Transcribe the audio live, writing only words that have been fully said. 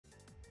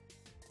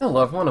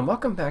Hello everyone and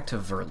welcome back to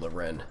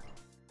Verloren.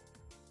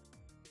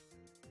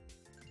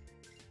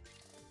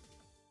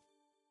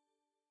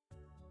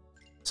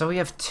 So we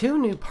have two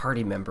new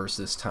party members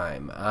this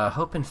time,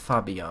 Hope and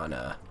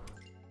Fabiana.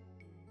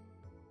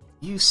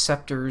 Use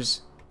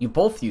scepters. You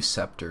both use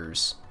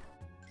scepters.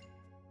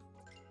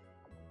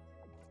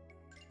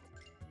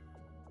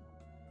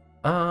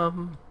 What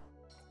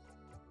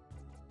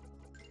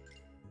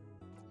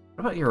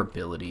about your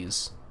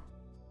abilities?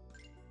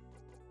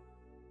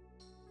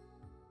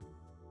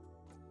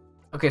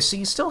 Okay, so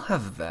you still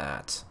have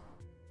that.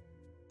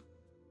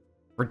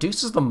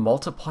 Reduces the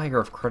multiplier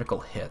of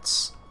critical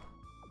hits.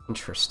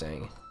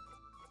 Interesting.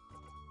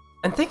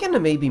 I'm thinking to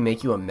maybe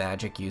make you a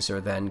magic user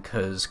then,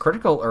 because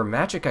critical, or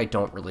magic I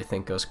don't really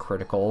think goes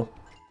critical.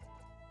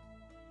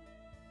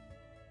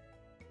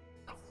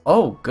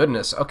 Oh,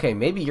 goodness. Okay,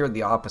 maybe you're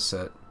the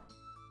opposite.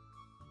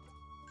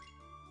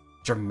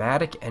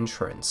 Dramatic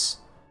entrance.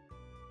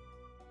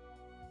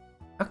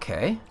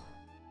 Okay.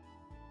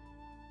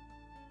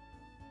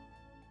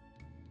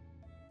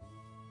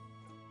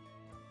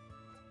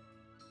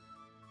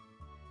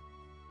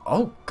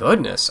 Oh,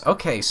 goodness.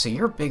 Okay, so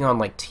you're big on,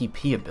 like,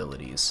 TP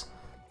abilities.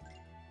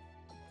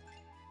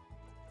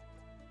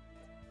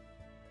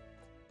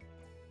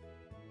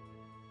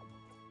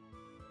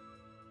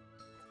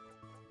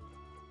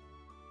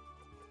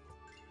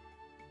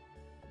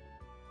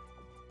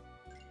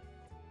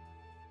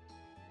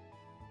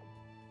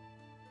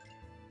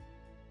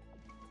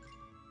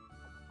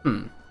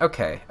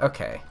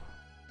 Okay.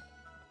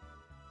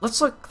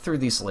 Let's look through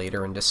these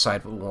later and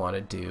decide what we want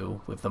to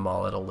do with them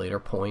all at a later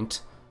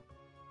point.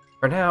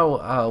 For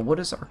now, what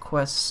is our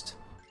quest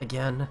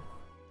again?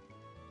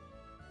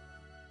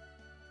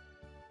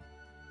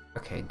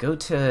 Okay, go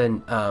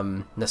to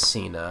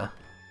Nasina.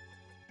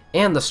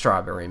 And the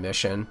Strawberry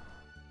Mission.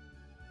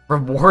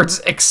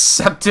 Rewards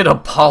accepted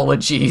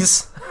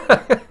apologies.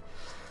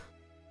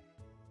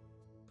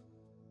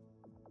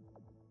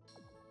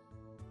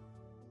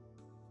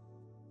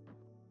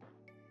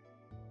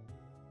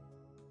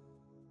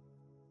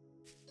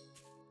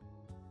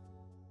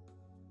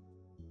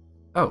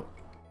 Oh.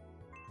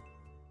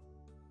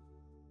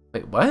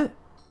 Wait, what?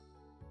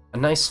 A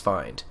nice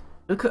find.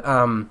 Who could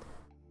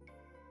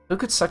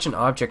such an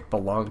object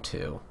belong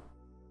to?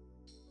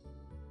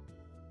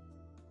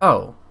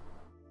 Oh.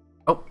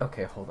 Oh,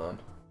 okay, hold on.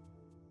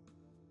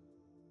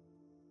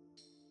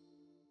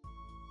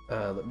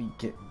 Let me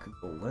get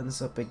Google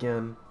Lens up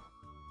again.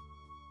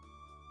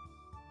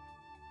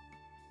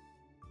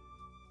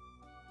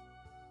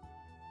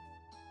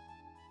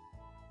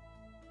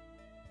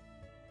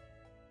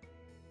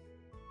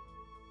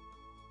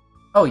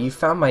 Oh, you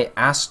found my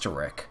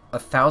asterisk.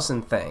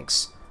 1,000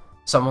 thanks.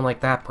 Someone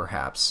like that,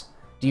 perhaps.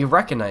 Do you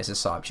recognize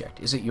this object?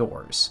 Is it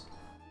yours?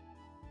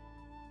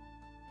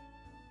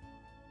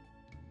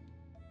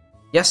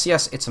 Yes,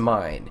 it's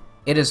mine.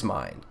 It is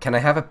mine. Can I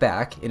have it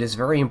back? It is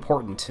very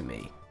important to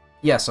me.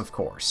 Yes, of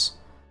course.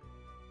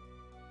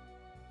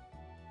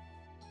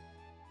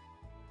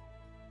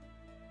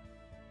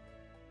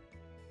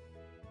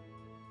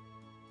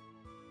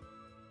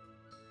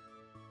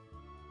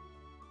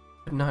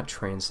 Could not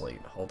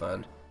translate. Hold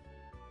on.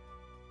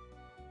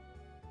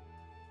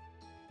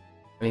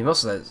 I mean,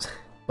 most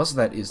of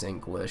that is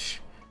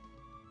English.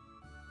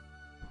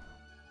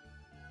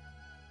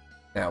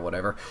 Yeah,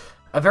 whatever.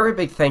 A very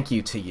big thank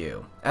you to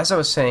you. As I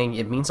was saying,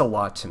 it means a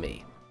lot to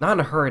me. Not in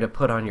a hurry to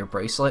put on your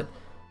bracelet.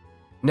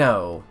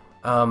 No.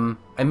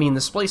 I mean,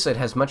 this bracelet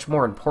has much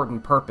more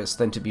important purpose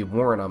than to be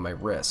worn on my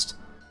wrist.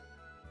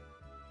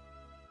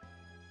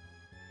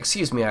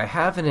 Excuse me, I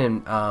have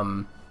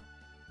an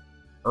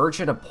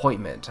urgent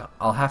appointment.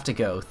 I'll have to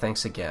go.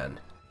 Thanks again.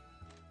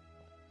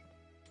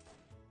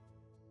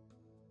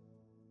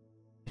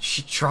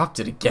 She dropped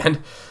it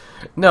again.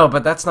 No,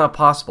 but that's not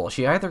possible.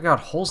 She either got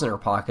holes in her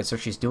pockets or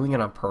she's doing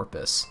it on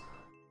purpose.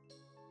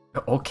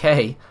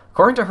 Okay.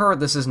 According to her,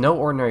 this is no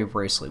ordinary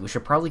bracelet. We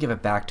should probably give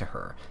it back to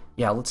her.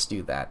 Yeah, let's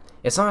do that.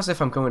 It's not as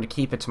if I'm going to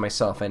keep it to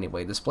myself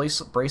anyway. This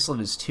bracelet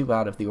is too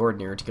out of the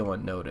ordinary to go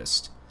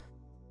unnoticed.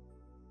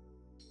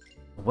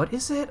 What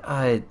is it?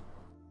 A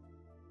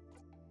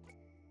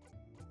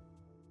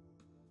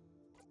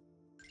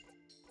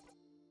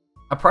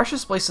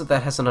precious bracelet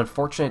that has an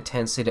unfortunate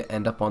tendency to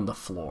end up on the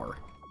floor.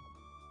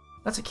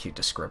 That's a cute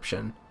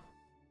description.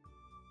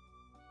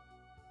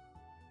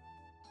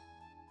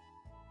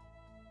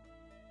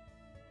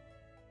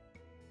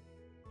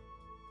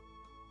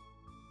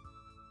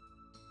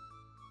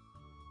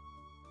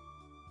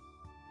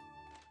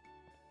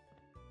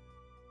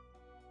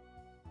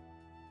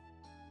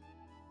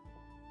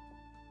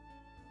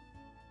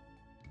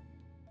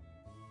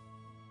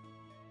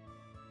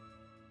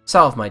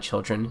 Salve, my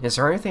children. Is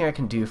there anything I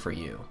can do for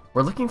you?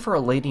 We're looking for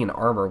a lady in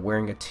armor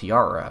wearing a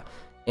tiara,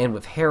 and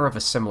with hair of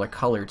a similar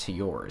color to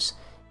yours.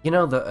 You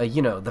know,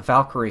 the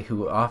Valkyrie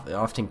who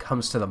often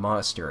comes to the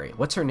monastery.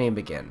 What's her name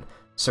again?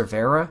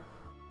 Cervera?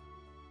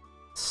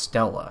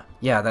 Stella.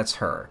 Yeah, that's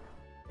her.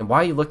 And why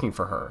are you looking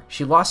for her?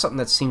 She lost something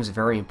that seems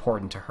very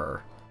important to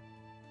her.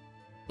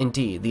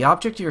 Indeed, the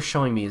object you're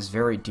showing me is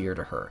very dear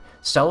to her.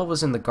 Stella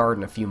was in the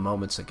garden a few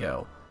moments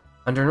ago.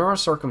 Under normal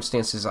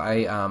circumstances,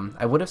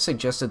 I would have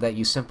suggested that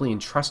you simply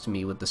entrust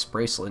me with this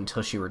bracelet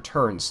until she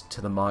returns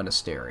to the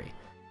monastery.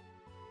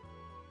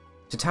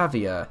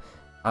 Titavia,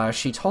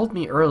 she told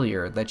me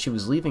earlier that she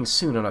was leaving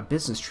soon on a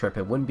business trip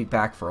and wouldn't be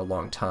back for a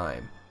long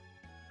time.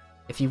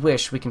 If you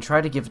wish, we can try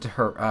to give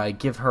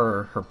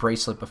her her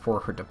bracelet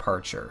before her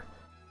departure.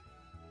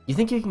 You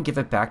think you can give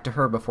it back to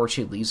her before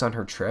she leaves on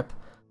her trip?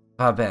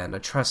 Ben,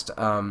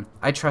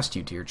 I trust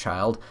you, dear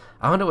child.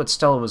 I wonder what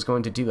Stella was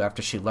going to do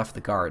after she left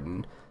the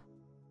garden.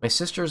 My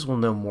sisters will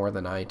know more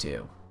than I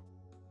do.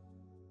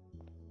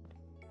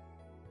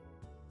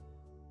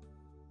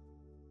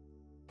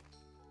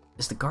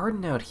 Is the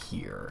garden out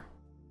here?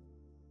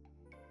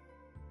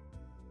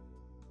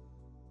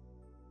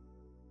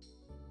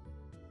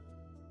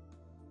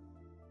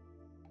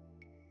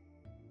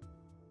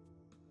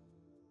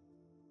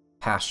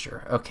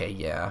 Pasture. Okay,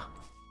 yeah.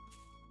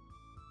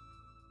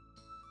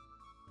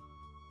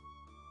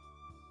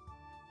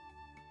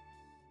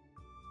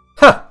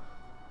 Huh!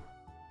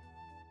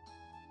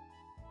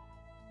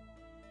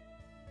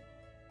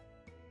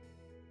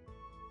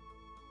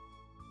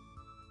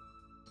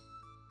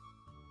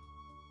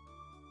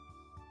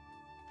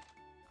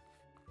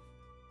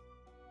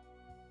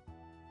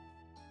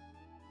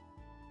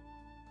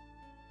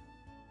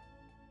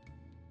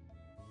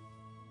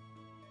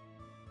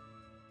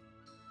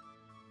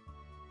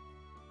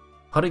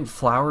 Putting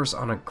flowers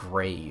on a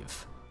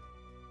grave.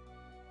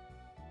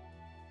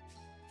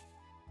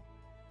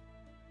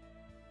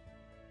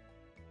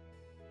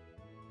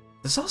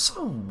 There's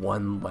also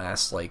one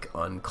last, like,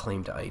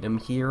 unclaimed item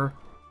here.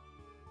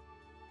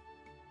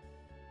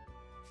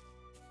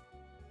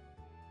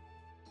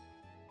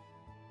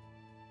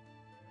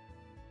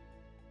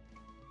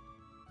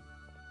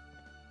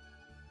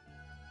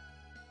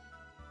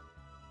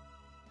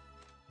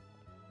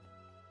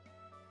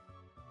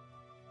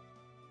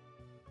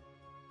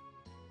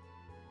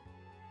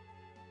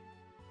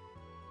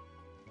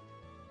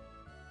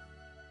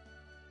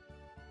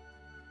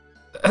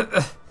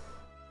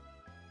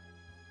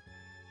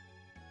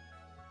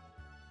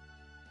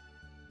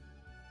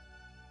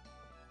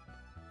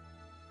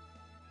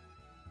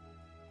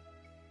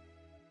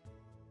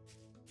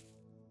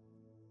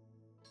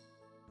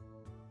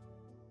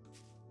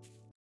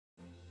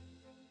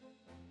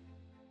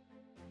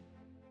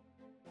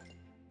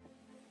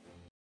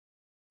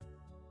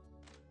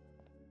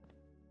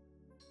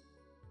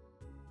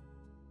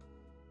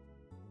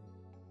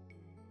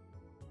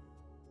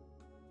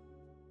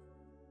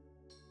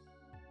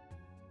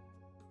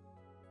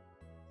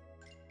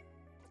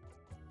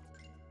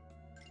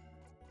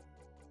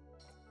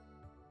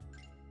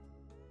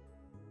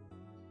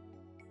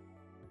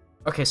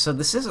 Okay, so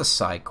this is a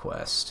side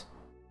quest.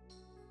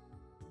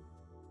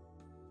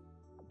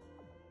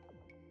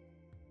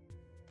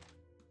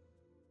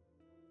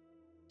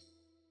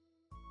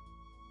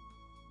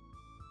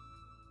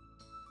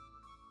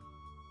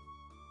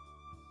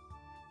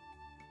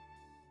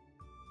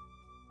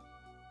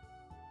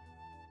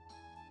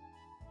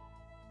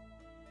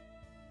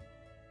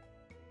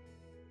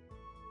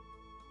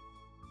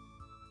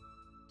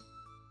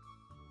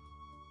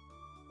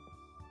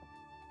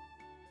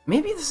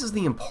 Maybe this is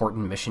the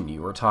important mission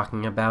you were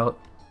talking about.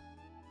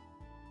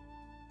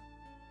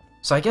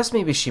 So I guess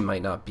maybe she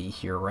might not be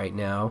here right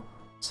now.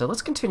 So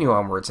let's continue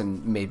onwards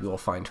and maybe we'll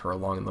find her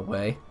along the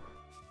way.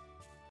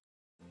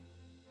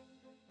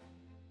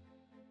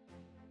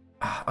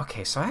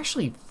 Okay, so I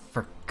actually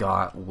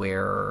forgot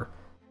where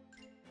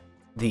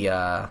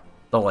the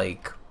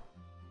like,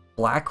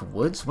 Black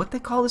Woods? What they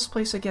call this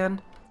place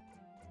again?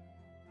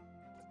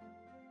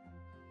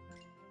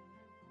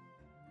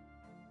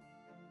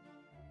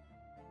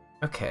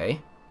 Okay.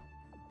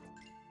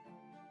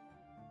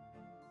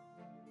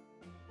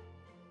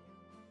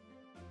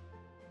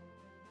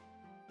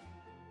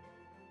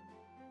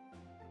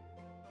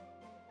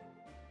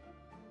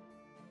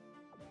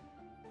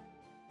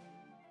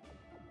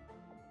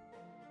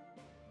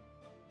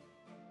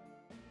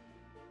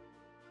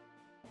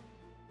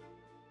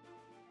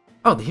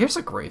 Oh, here's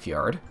a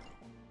graveyard.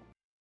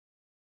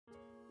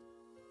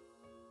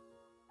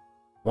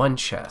 One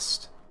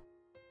chest.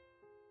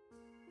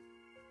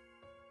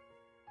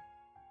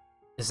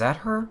 Is that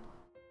her?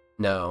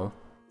 No.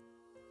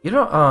 You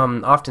don't,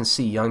 often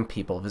see young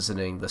people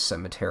visiting the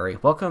cemetery.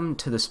 Welcome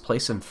to this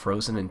place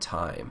frozen in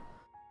time.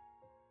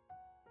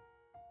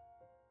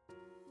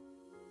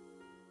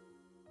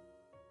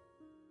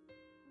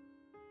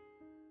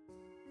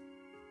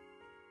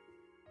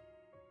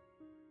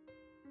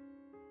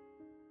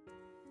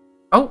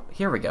 Oh,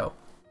 here we go.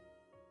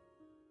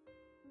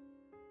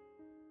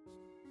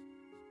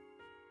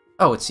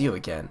 Oh, it's you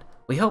again.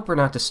 We hope we're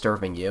not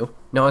disturbing you.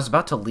 No, I was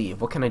about to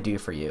leave. What can I do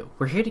for you?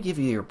 We're here to give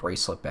you your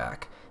bracelet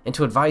back, and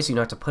to advise you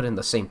not to put it in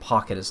the same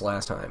pocket as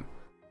last time.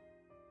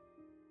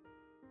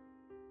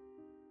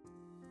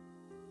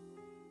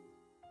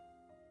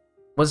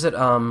 Was it,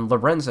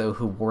 Lorenzo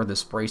who wore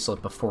this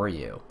bracelet before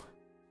you?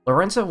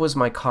 Lorenzo was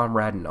my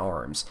comrade in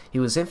arms. He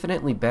was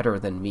infinitely better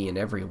than me in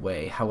every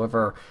way.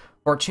 However,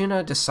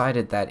 Fortuna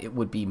decided that it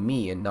would be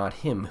me and not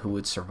him who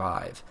would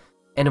survive.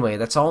 Anyway,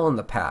 that's all in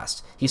the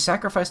past. He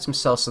sacrificed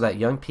himself so that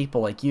young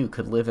people like you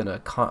could live in a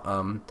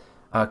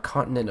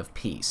continent of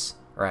peace,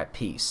 or at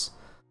peace.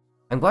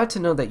 I'm glad to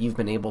know that you've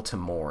been able to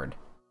mourn.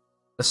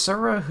 The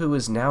Sura, who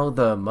is now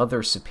the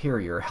Mother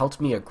Superior,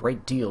 helped me a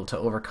great deal to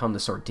overcome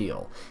this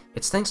ordeal.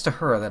 It's thanks to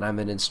her that I'm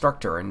an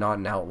instructor and not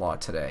an outlaw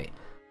today.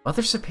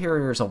 Mother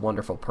Superior is a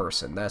wonderful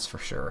person, that's for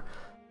sure.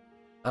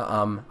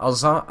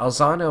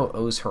 Alzano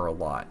owes her a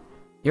lot.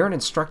 You're an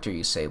instructor,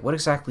 you say. What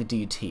exactly do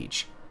you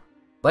teach?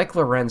 Like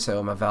Lorenzo,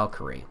 I'm a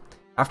Valkyrie.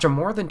 After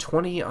more than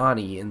 20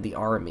 Ani in the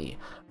army,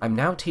 I'm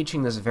now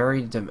teaching this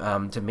very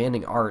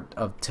demanding art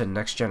to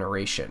next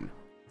generation.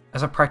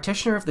 As a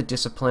practitioner of the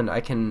discipline, I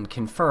can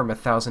confirm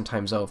 1,000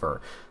 times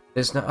over,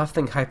 there's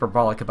nothing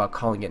hyperbolic about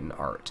calling it an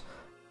art.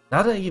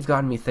 Now that you've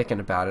gotten me thinking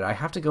about it, I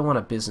have to go on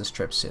a business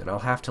trip soon. I'll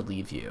have to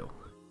leave you.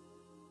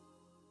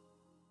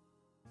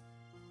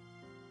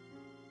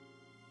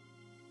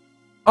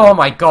 Oh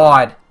my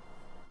god!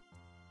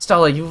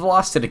 Stella, you've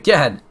lost it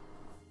again!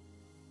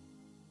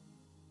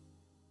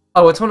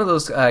 Oh, it's one of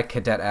those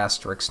cadet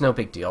asterisks, no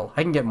big deal.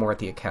 I can get more at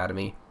the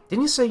academy.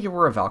 Didn't you say you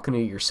were a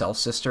Valkyrie yourself,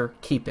 sister?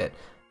 Keep it.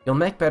 You'll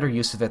make better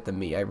use of it than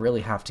me. I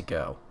really have to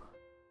go.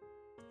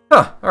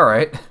 Huh,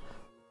 alright.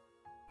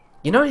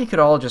 You know, you could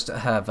all just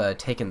have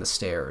taken the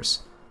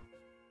stairs.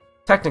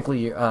 Technically,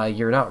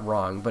 you're not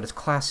wrong, but it's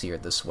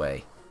classier this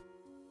way.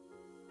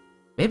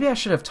 Maybe I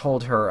should have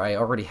told her I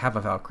already have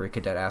a Valkyrie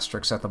cadet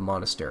asterisk at the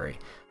monastery.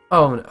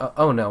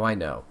 Oh no, I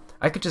know.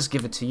 I could just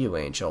give it to you,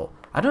 Angel.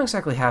 I don't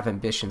exactly have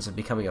ambitions of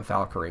becoming a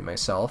Valkyrie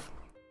myself.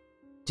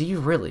 Do you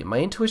really? My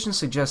intuition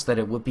suggests that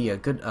it would be a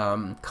good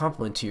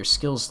compliment to your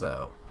skills,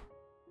 though.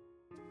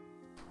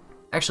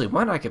 Actually,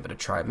 why not give it a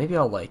try? Maybe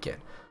I'll like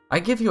it. I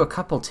give you a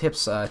couple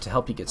tips to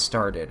help you get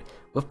started.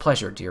 With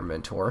pleasure, dear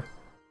mentor.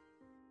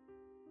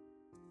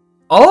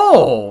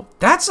 Oh!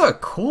 That's a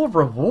cool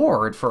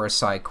reward for a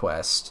side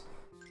quest.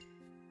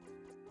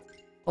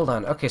 Hold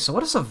on. Okay, so what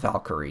does a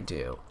Valkyrie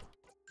do?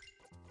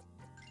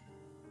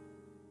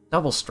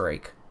 Double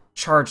strike.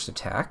 Charged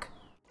attack.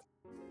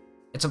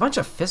 It's a bunch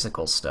of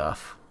physical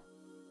stuff.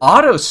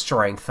 Auto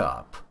strength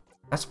up.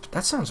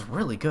 That sounds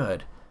really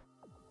good.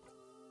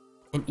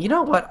 And you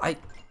know what?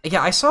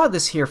 I saw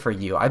this here for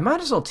you. I might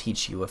as well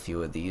teach you a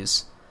few of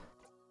these.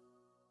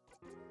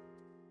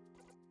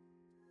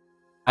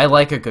 I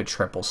like a good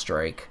triple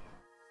strike.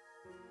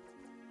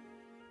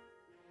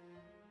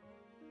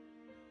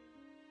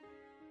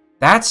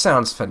 That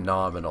sounds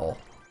phenomenal.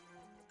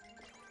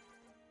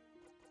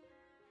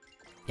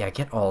 Yeah,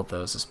 get all of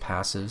those as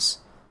passives.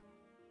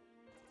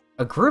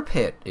 A group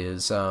hit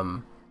is,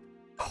 Oh,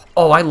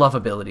 I love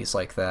abilities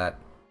like that.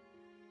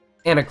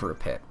 And a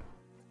group hit.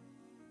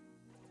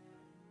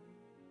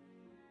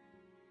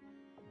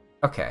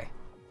 Okay.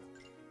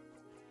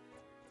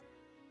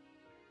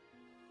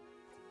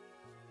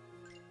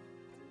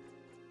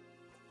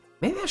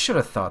 Maybe I should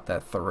have thought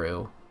that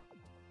through.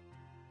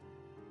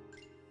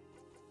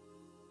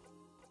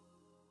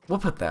 We'll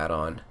put that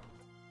on.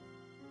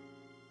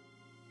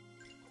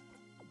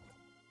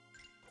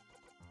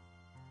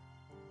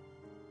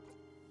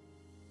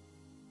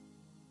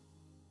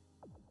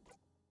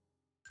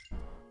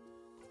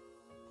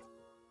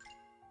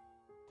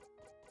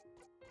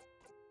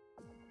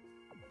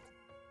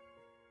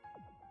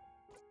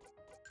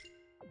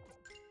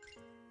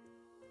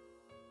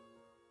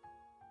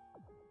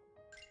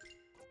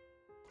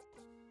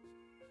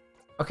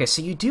 Okay,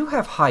 so you do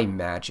have high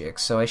magic,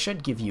 so I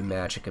should give you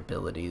magic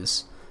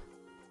abilities.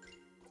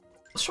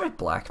 Let's try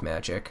black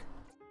magic.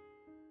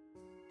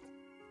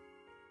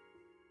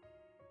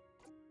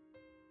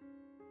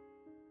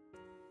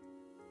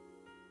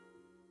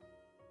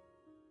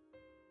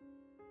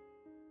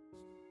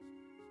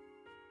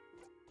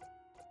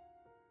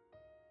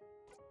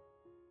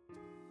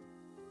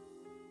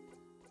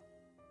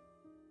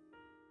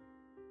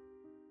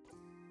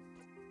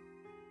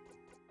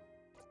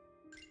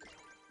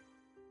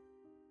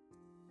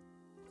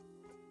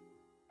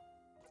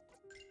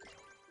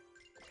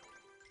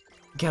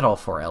 Get all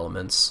 4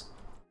 elements.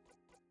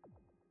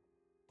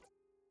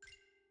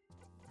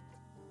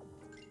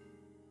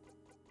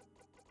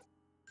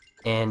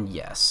 And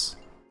yes.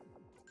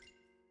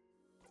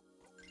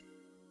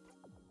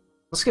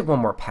 Let's get one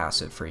more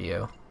passive for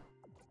you.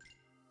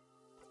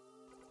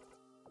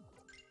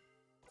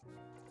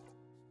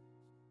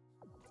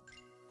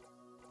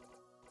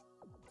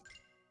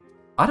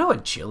 Auto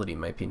agility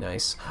might be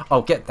nice.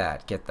 Oh, get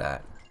that, get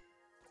that.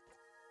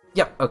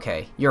 Yep,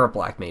 okay, you're a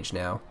black mage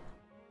now.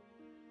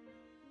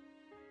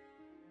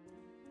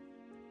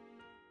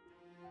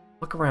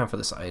 Look around for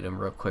this item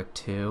real quick,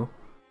 too.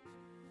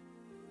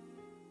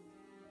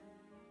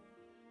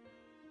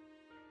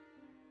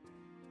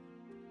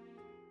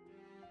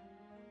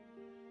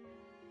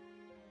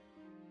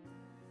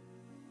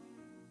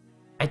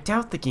 I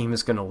doubt the game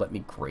is gonna let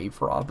me grave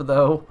rob,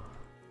 though.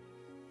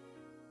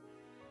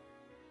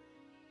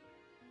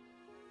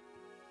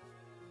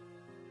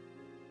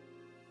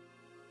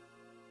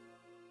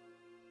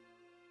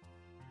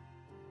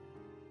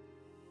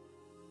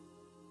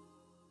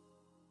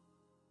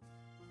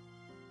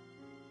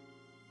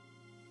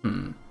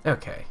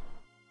 Okay.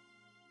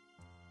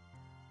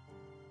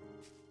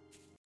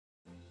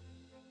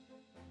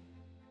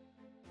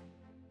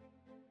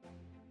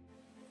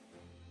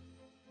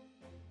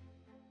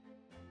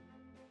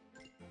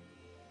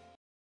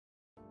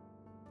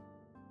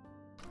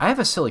 I have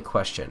a silly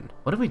question.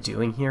 What are we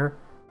doing here?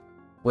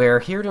 We're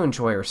here to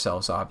enjoy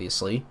ourselves,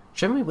 obviously.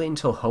 Shouldn't we wait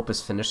until Hope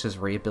has finished his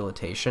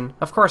rehabilitation?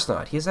 Of course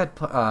not. He's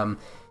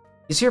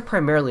here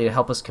primarily to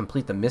help us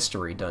complete the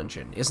mystery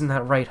dungeon. Isn't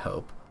that right,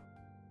 Hope?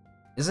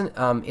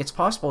 It's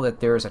possible that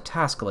there is a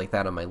task like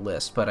that on my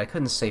list, but I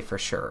couldn't say for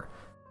sure.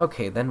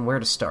 Okay, then where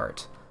to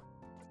start?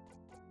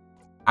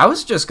 I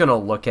was just gonna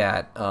look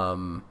at,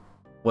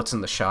 what's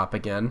in the shop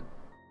again.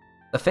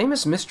 The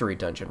famous mystery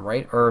dungeon,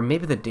 right? Or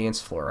maybe the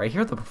dance floor. I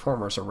hear the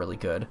performers are really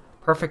good.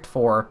 Perfect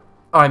for...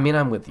 Oh, I mean,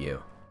 I'm with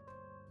you.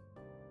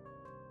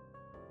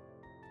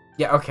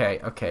 Yeah,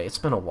 okay, it's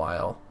been a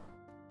while.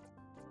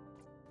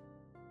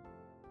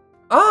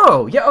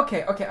 Oh, yeah,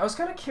 okay. I was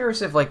kind of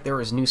curious if, like, there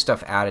was new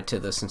stuff added to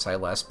this since I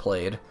last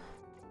played.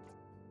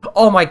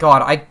 Oh my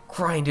god, I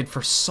grinded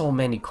for so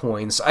many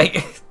coins.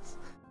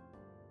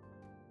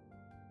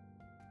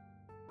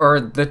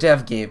 Or, the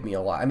dev gave me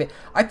a lot. I mean,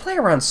 I play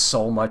around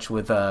so much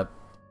with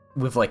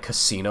like,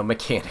 casino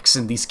mechanics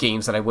in these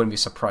games that I wouldn't be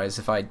surprised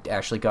if I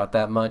actually got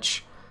that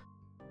much.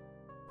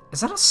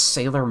 Is that a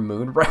Sailor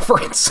Moon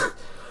reference?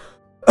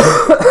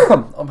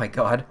 Oh my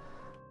god.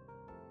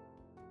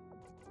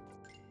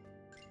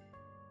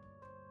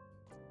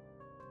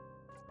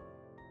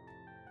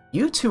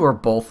 You two are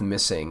both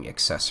missing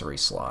accessory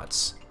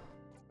slots.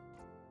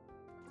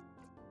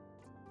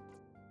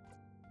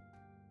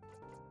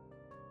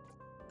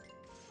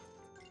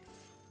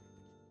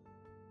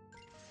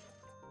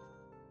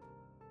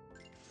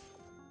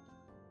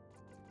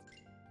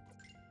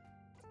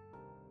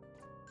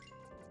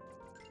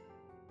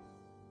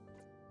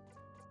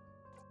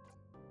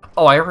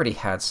 Oh, I already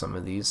had some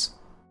of these.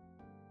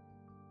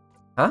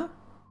 Huh?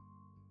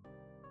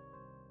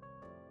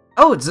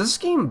 Oh, does this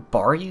game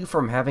bar you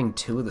from having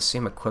two of the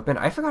same equipment?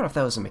 I forgot if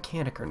that was a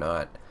mechanic or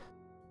not.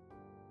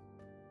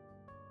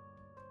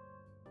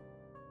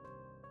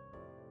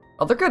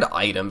 Oh, they're good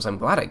items. I'm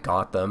glad I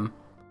got them.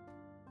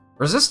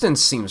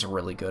 Resistance seems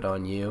really good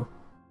on you.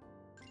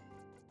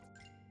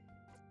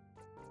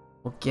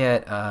 We'll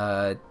get,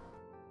 that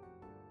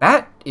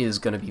is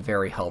going to be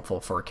very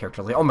helpful for a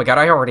character like... Oh my god,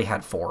 I already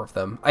had 4 of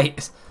them.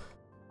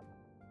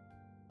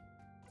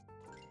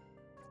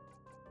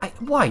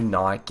 Why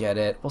not get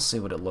it? We'll see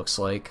what it looks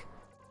like.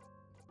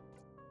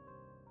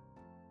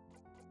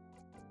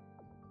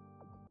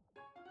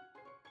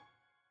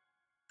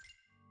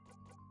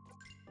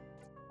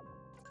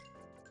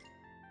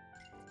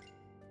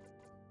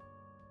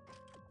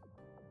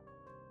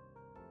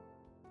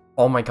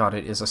 Oh my god,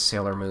 it is a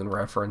Sailor Moon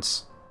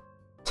reference.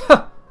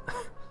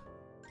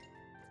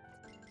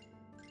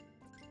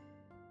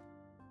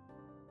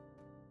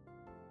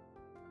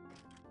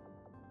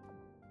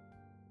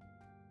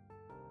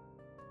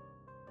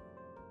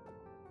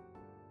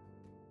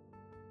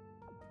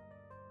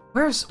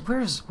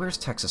 Where's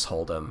Texas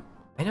Hold'em?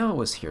 I know it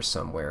was here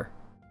somewhere.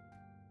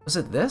 Was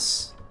it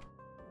this?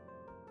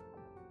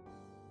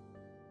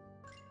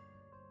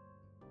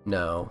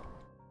 No.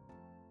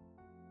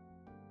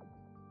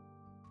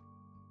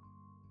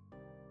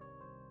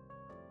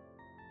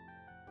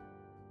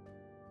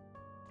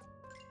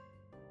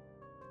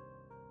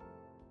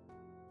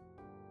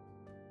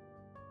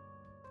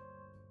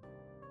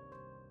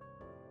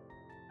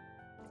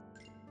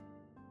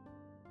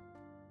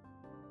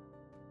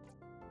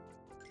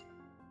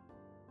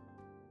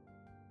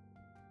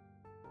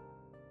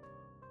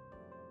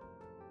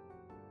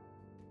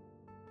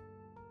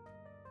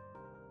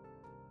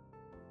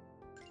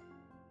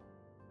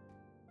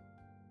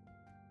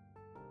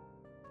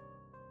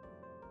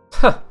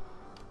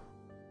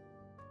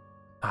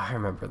 I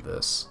remember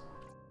this.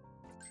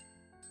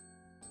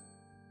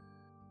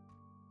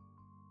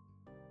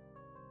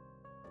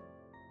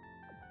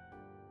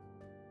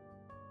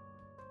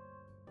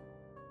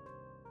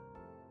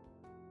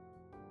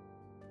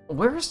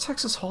 Where is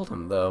Texas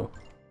Hold'em, though?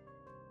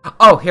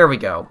 Oh, here we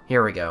go.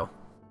 Here we go.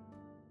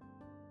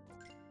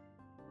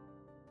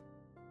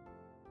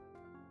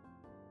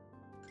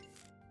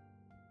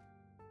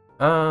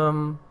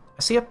 I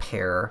see a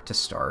pair to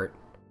start.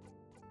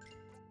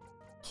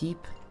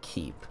 Keep.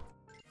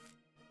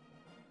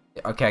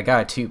 Okay, I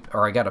got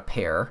I got a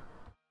pair.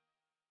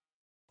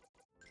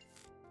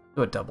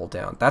 Do a double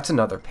down. That's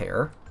another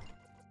pair.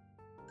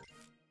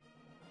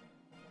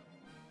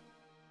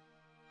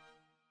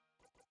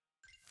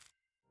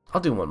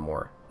 I'll do one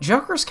more.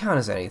 Jokers count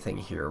as anything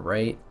here,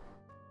 right?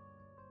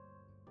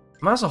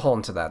 Might as well hold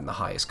into that in the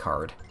highest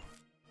card.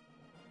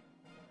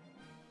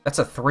 That's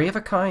a 3 of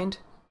a kind?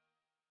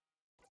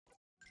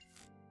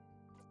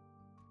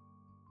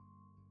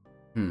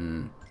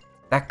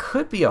 That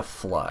could be a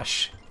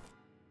flush.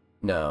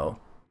 No.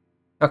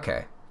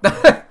 Okay.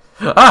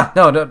 Ah!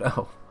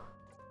 No.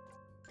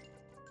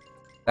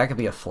 That could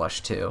be a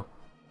flush, too.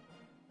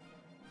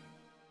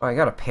 Oh, I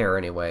got a pair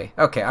anyway.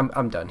 Okay,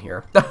 I'm done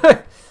here.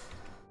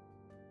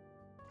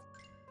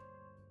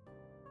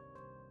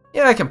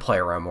 Yeah, I can play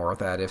around more with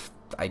that if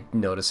I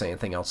notice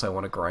anything else I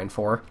want to grind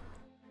for.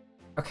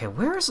 Okay,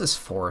 where is this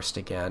forest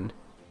again?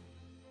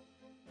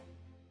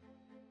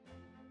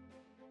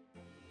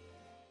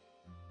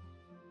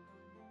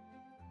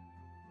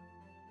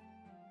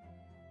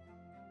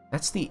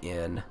 That's the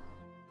inn.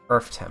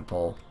 Earth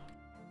Temple.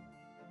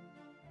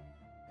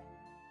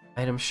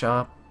 Item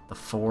shop. The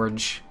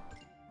forge.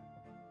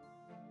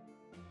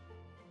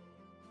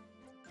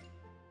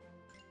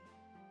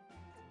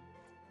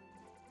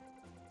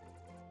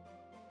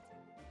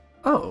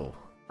 Oh.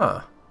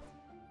 Huh.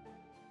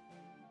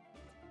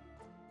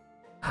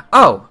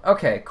 Oh!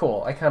 Okay,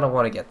 cool. I kind of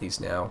want to get these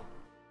now.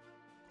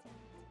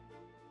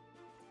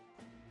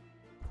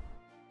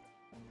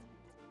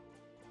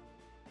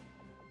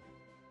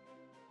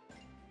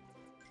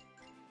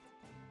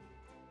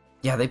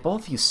 Yeah, they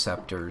both use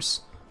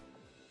scepters.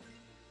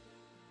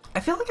 I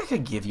feel like I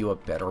could give you a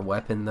better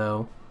weapon,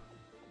 though.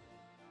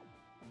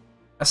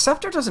 A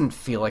scepter doesn't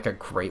feel like a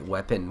great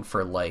weapon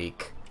for,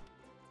 like...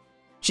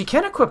 She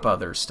can equip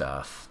other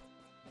stuff.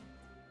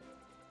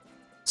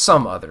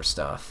 Some other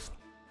stuff.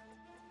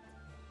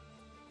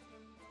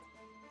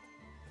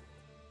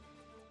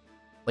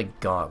 Like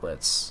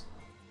gauntlets.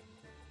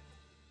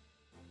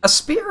 A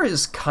spear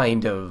is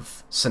kind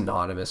of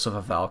synonymous with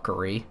a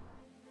Valkyrie.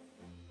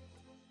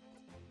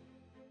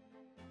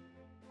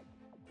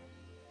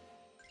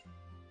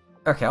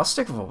 Okay, I'll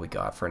stick with what we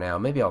got for now.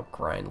 Maybe I'll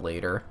grind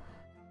later.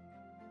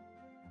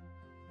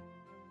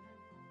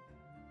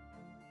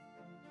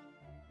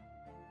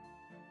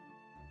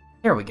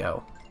 Here we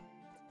go.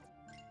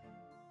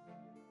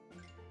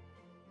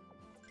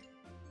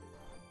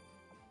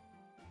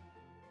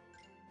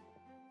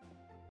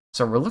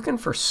 So we're looking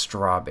for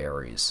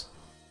strawberries.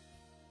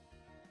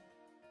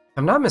 If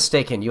I'm not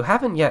mistaken, you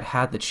haven't yet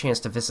had the chance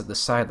to visit the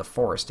side of the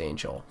forest,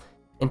 Angel.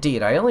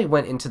 Indeed, I only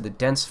went into the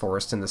dense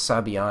forest in the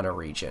Sabiana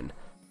region.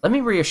 Let me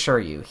reassure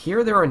you,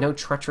 here there are no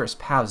treacherous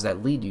paths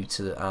that lead you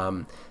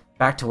to,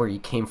 back to where you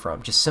came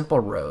from, just simple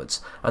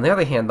roads. On the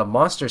other hand, the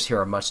monsters here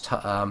are much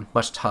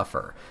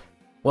tougher.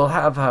 We'll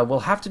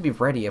have to be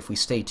ready if we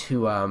stay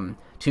too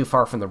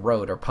far from the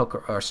road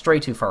or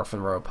stray too far from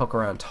the road, poke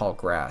around tall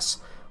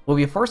grass. We'll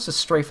be forced to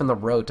stray from the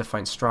road to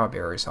find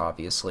strawberries,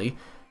 obviously.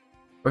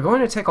 It's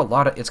going to take a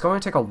lot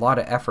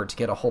of effort to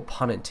get a whole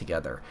punnet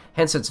together,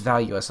 hence its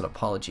value as an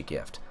apology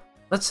gift.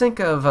 Let's think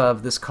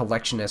of this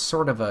collection as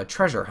sort of a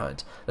treasure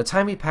hunt. The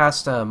time we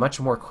passed much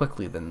more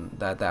quickly than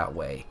that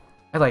way.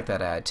 I like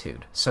that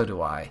attitude. So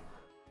do I.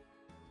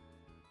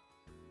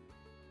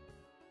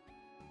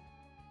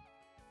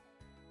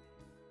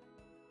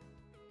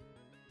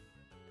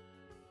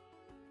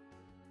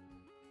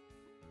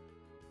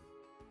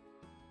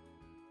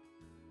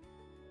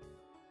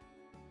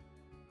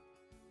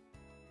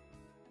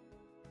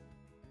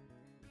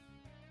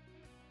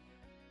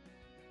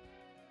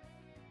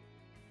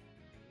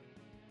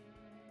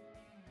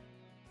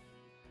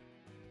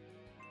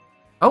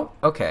 Oh,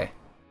 okay.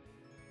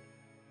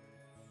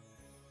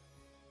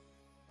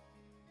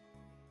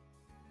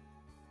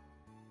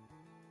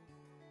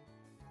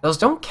 Those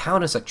don't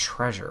count as a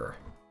treasure.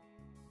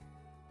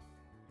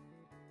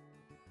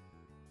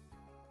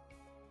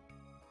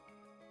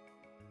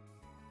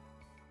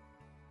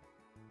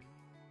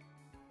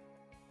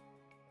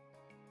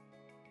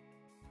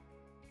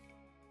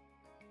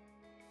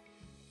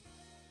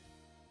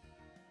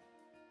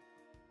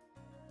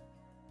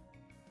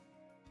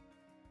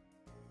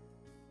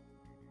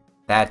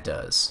 That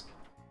does.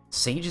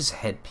 Sage's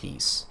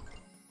headpiece.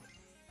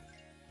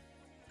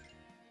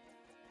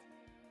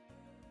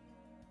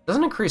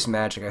 Doesn't increase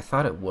magic, I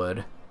thought it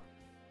would.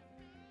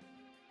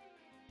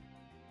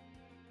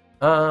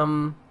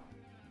 Yeah,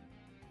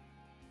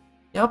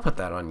 I'll put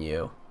that on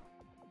you.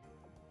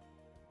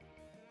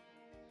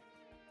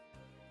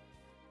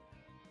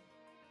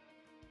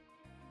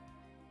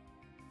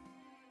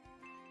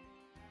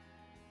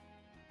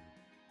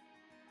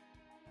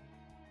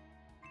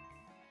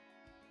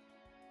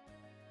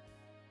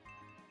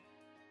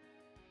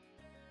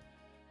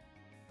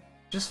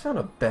 Just found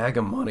a bag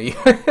of money.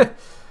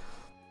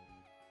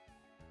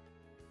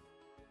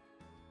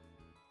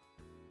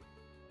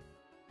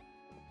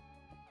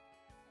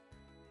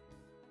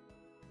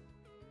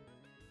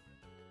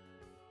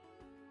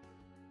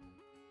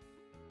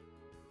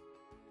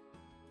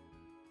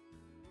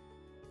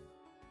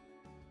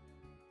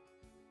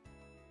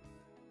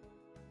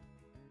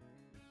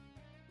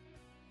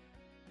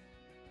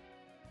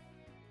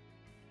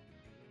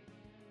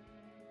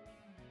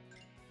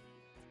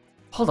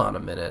 Hold on a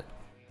minute.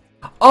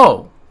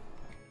 Oh!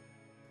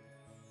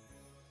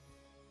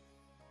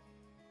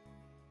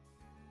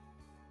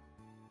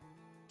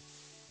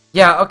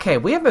 Yeah, okay,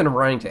 we haven't been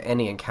running to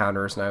any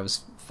encounters, and I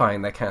was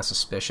finding that kind of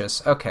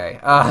suspicious. Okay,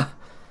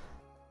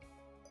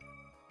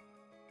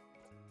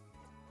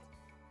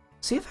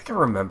 see if I can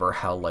remember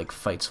how, like,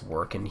 fights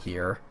work in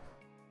here.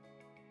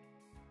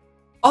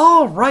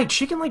 Oh, right,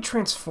 she can, like,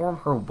 transform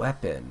her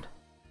weapon.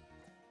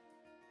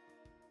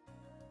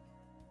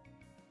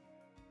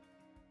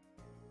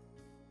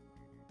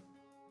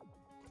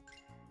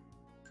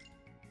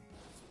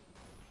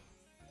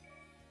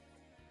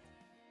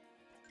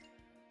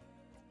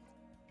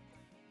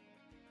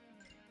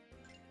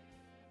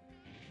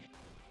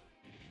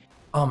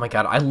 Oh my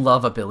god, I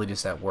love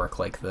abilities that work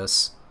like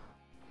this.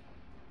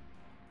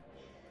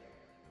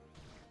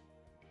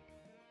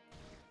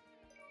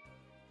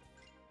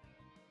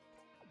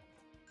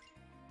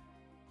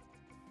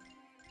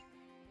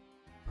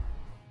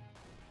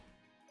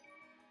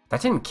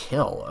 That didn't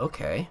kill,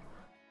 okay.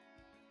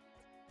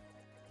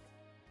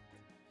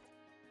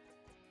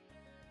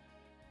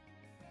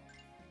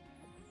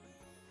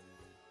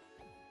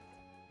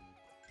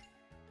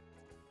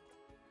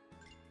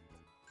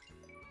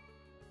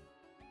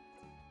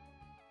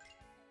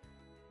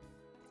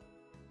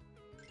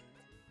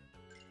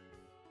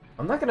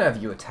 I'm not gonna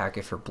have you attack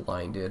if you're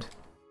blinded.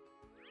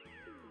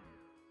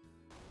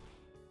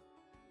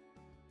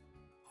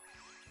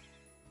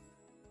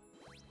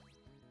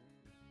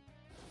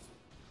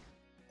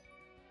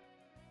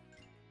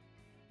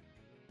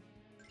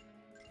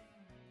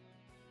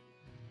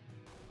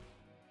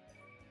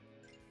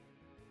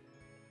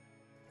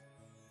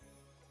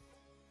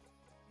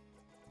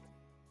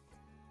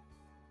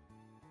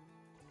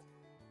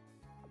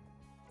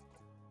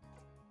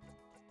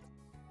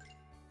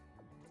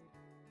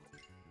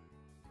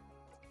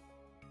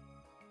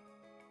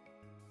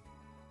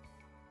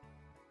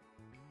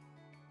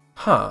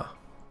 Huh.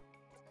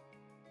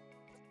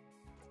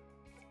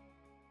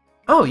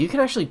 Oh, you can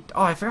actually...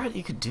 Oh, I forgot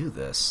you could do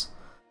this.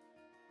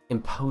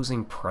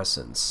 Imposing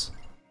presence.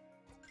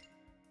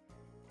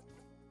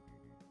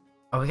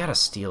 Oh, we got a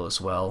steal as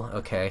well.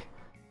 Okay.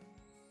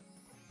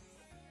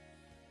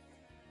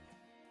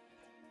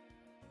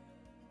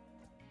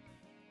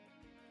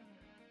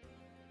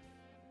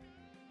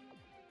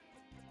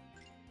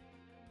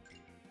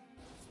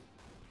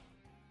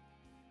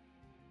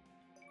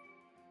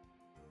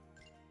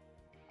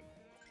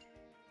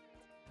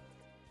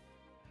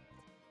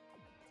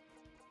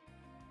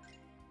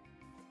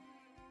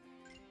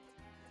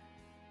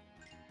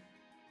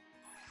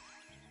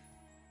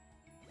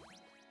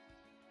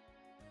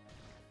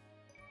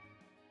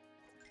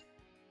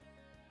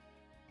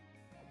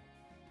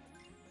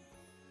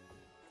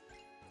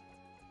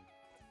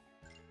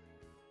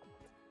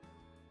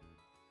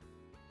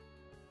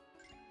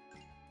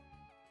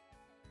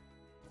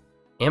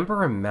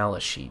 Amber and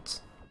Malachite.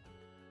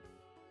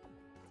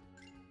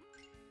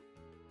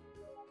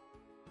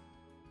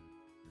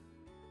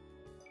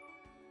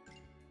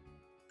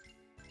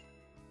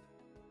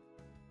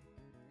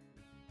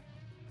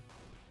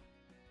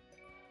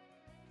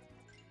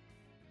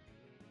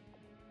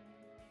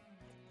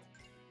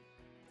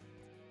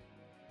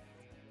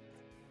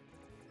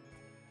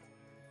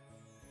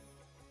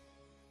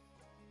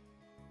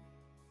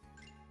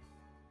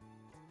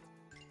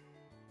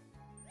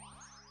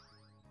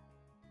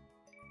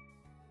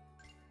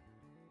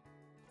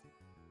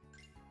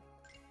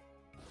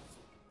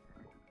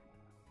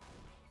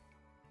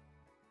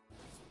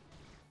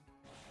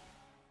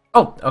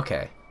 Oh,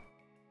 okay.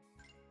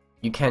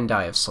 You can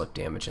die of slip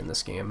damage in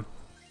this game.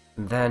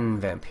 Then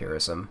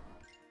Vampirism.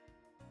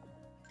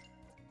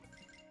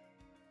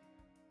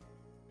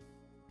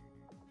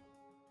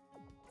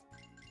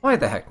 Why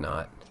the heck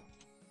not?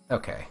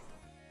 Okay.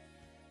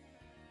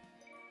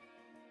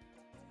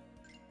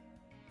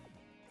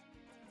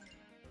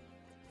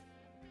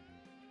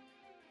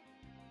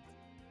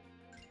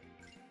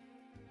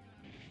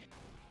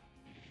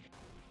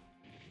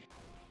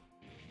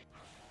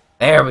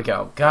 There we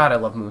go. God, I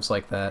love moves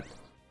like that.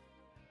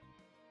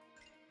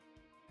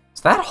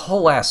 So that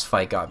whole ass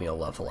fight got me a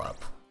level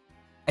up.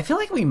 I feel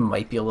like we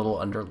might be a little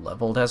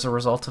under-leveled as a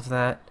result of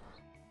that.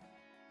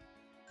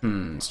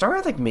 Starting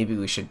to think maybe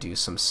we should do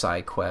some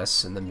side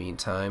quests in the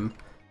meantime.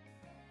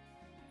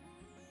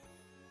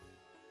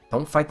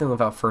 Don't fight them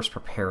without first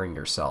preparing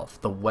yourself.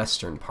 The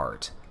western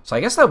part. So I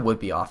guess that would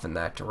be off in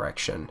that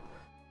direction.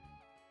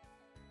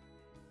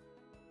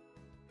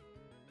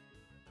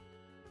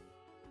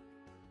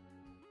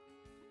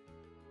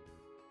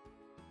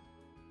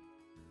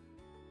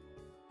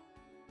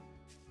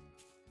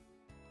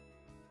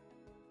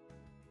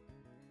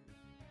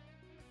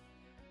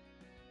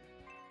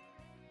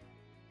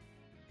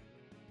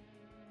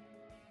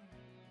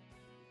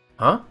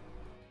 Huh?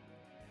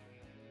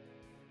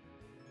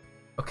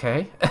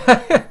 Okay.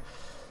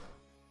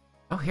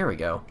 Oh, here we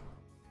go.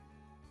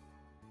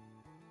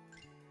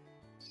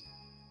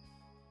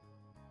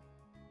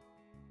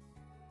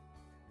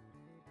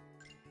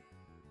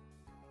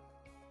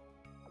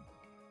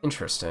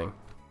 Interesting.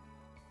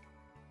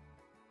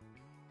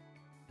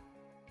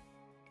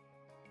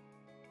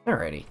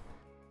 Alrighty.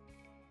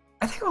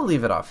 I think I'll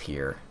leave it off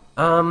here.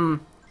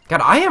 God,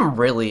 I am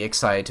really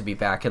excited to be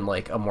back in,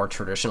 like, a more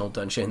traditional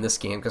dungeon in this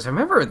game, because I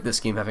remember this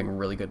game having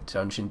really good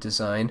dungeon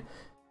design.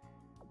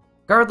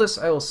 Regardless,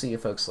 I will see you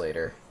folks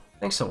later.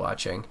 Thanks for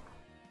watching.